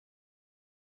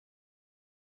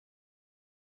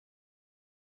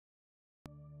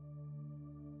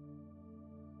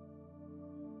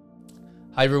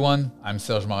Hi everyone, I'm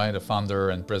Serge Morin, the founder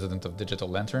and president of Digital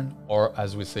Lantern, or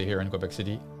as we say here in Quebec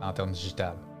City, Lanterne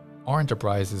Digital. Our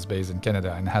enterprise is based in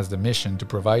Canada and has the mission to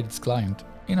provide its client,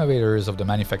 innovators of the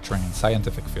manufacturing and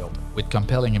scientific field, with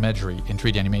compelling imagery in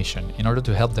 3D animation in order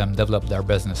to help them develop their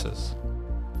businesses.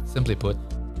 Simply put,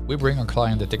 we bring our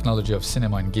client the technology of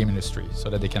cinema and game industry so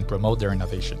that they can promote their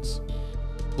innovations.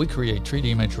 We create 3D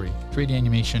imagery, 3D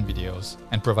animation videos,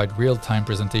 and provide real-time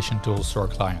presentation tools to our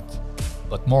clients.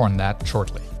 But more on that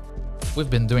shortly. We've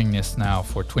been doing this now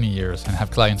for 20 years and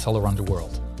have clients all around the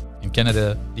world, in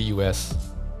Canada, the US,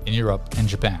 in Europe, and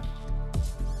Japan.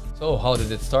 So how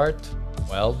did it start?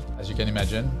 Well, as you can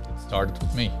imagine, it started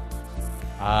with me.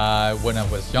 When I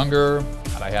was younger,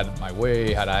 had I had my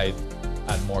way, had I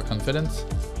had more confidence,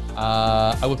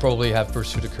 I would probably have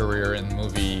pursued a career in the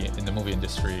movie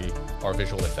industry or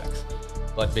visual effects.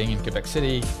 But being in Quebec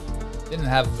City, didn't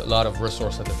have a lot of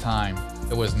resources at the time.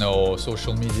 There was no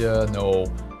social media, no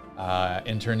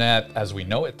internet as we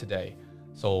know it today.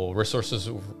 So resources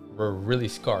were really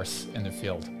scarce in the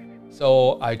field.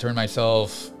 So I turned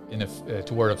myself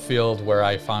toward a field where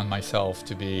I found myself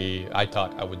to be, I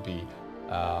thought I would be,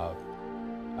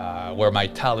 where my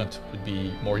talent would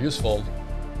be more useful,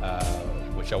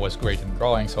 which I was great in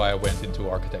drawing, so I went into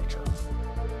architecture.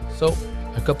 So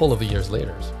a couple of years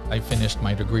later, I finished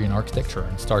my degree in architecture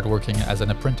and started working as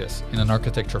an apprentice in an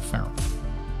architecture firm.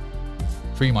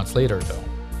 3 months later, though,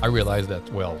 I realized I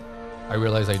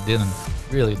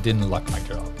didn't like my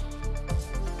job.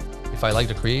 If I liked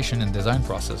the creation and design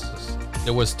processes,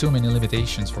 there was too many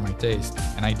limitations for my taste,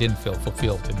 and I didn't feel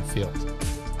fulfilled in the field.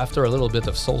 After a little bit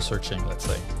of soul searching, let's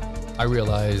say, I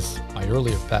realized my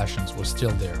earlier passions were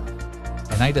still there,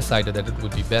 and I decided that it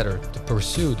would be better to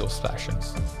pursue those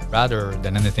passions rather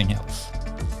than anything else.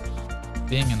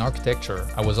 Being in architecture,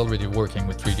 I was already working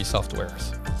with 3D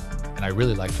softwares, and I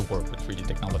really like to work with 3D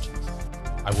technologies.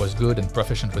 I was good and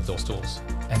proficient with those tools,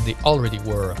 and they already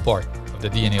were a part of the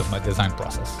DNA of my design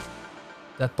process.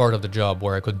 That part of the job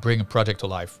where I could bring a project to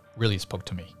life really spoke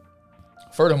to me.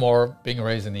 Furthermore, being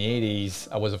raised in the 80s,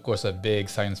 I was of course a big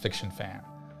science fiction fan,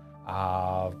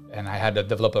 and I had to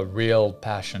develop a real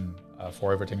passion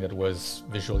for everything that was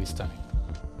visually stunning.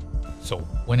 So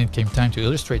when it came time to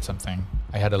illustrate something,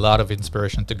 I had a lot of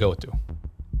inspiration to go to.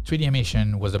 3D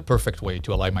animation was a perfect way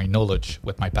to align my knowledge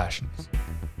with my passions.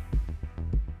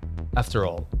 After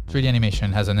all, 3D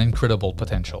animation has an incredible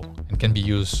potential and can be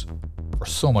used for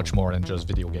so much more than just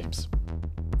video games.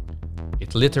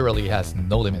 It literally has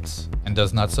no limits and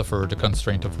does not suffer the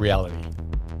constraint of reality.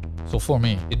 So for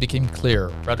me, it became clear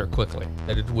rather quickly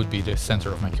that it would be the center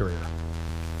of my career.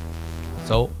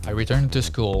 So I returned to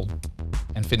school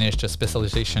and finished a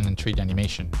specialization in 3D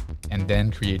animation, and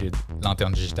then created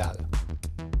Lanterne Digital.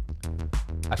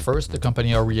 At first, the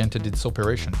company oriented its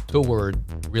operation toward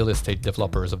real estate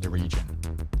developers of the region,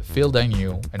 the field I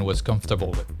knew and was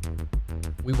comfortable with.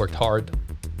 We worked hard,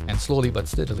 and slowly but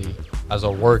steadily, as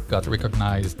our work got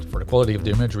recognized for the quality of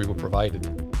the imagery we provided,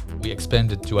 we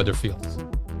expanded to other fields.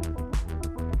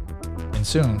 And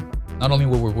soon, not only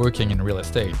were we working in real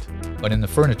estate, but in the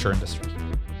furniture industry,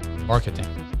 marketing,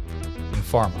 in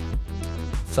pharma,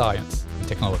 science, and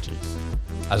technologies,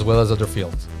 as well as other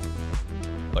fields.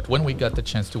 But when we got the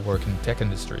chance to work in the tech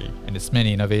industry and its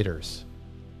many innovators,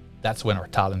 that's when our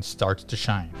talents started to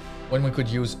shine. When we could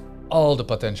use all the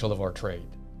potential of our trade,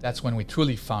 that's when we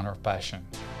truly found our passion,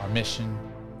 our mission,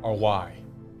 our why,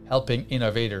 helping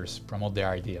innovators promote their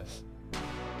ideas.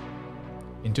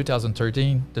 In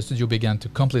 2013, the studio began to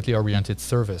completely orient its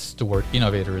service toward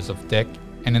innovators of tech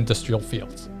and industrial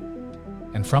fields.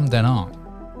 And from then on,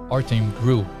 our team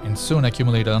grew and soon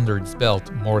accumulated under its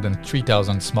belt more than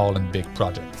 3,000 small and big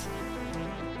projects.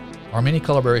 Our many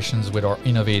collaborations with our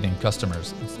innovating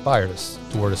customers inspired us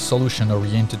toward a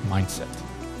solution-oriented mindset.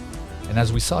 And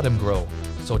as we saw them grow,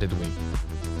 so did we.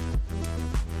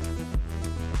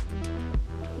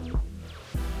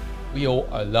 We owe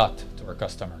a lot to our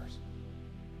customers.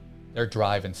 Their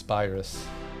drive inspired us,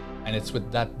 and it's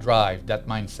with that drive, that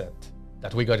mindset,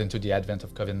 that we got into the advent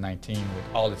of COVID-19 with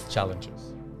all its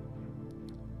challenges.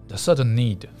 The sudden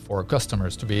need for our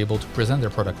customers to be able to present their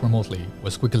product remotely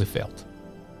was quickly felt.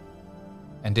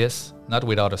 And this, not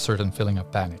without a certain feeling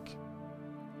of panic.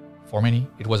 For many,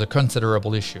 it was a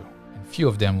considerable issue, and few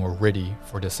of them were ready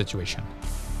for this situation.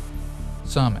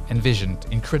 Some envisioned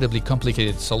incredibly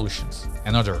complicated solutions,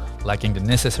 and others, lacking the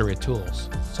necessary tools,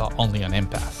 saw only an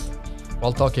impasse.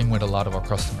 While talking with a lot of our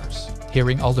customers,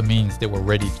 hearing all the means they were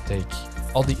ready to take,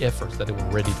 all the efforts that they were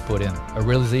ready to put in, a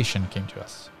realization came to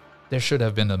us. There should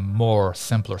have been a more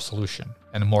simpler solution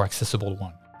and a more accessible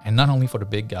one, and not only for the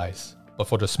big guys, but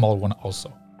for the small one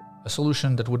also. A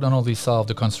solution that would not only solve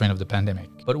the constraint of the pandemic,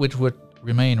 but which would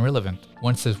remain relevant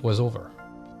once it was over.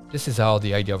 This is how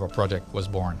the idea of our project was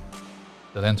born,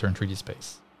 the Lantern 3D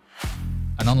Space.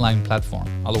 An online platform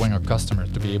allowing our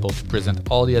customers to be able to present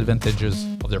all the advantages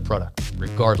of their product,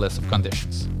 regardless of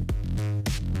conditions,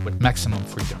 with maximum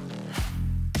freedom.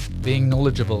 Being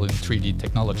knowledgeable in 3D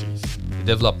technologies, the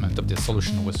development of this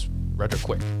solution was rather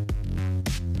quick.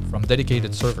 From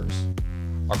dedicated servers,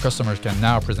 our customers can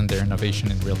now present their innovation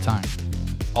in real time,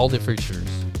 all their features,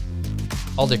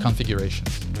 all their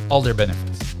configurations, all their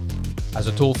benefits, as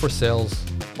a tool for sales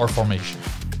or formation,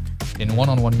 in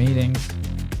one-on-one meetings,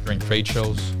 during trade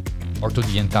shows, or to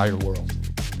the entire world,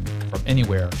 from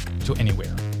anywhere to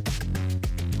anywhere,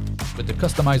 with the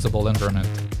customizable environment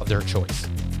of their choice.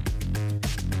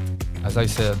 As I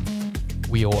said,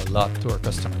 we owe a lot to our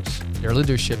customers. Their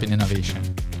leadership in innovation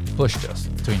pushed us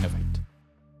to innovate.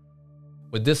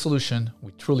 With this solution,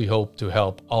 we truly hope to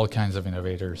help all kinds of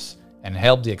innovators and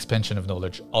help the expansion of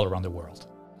knowledge all around the world.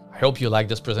 I hope you liked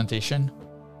this presentation.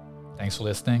 Thanks for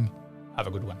listening. Have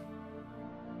a good one.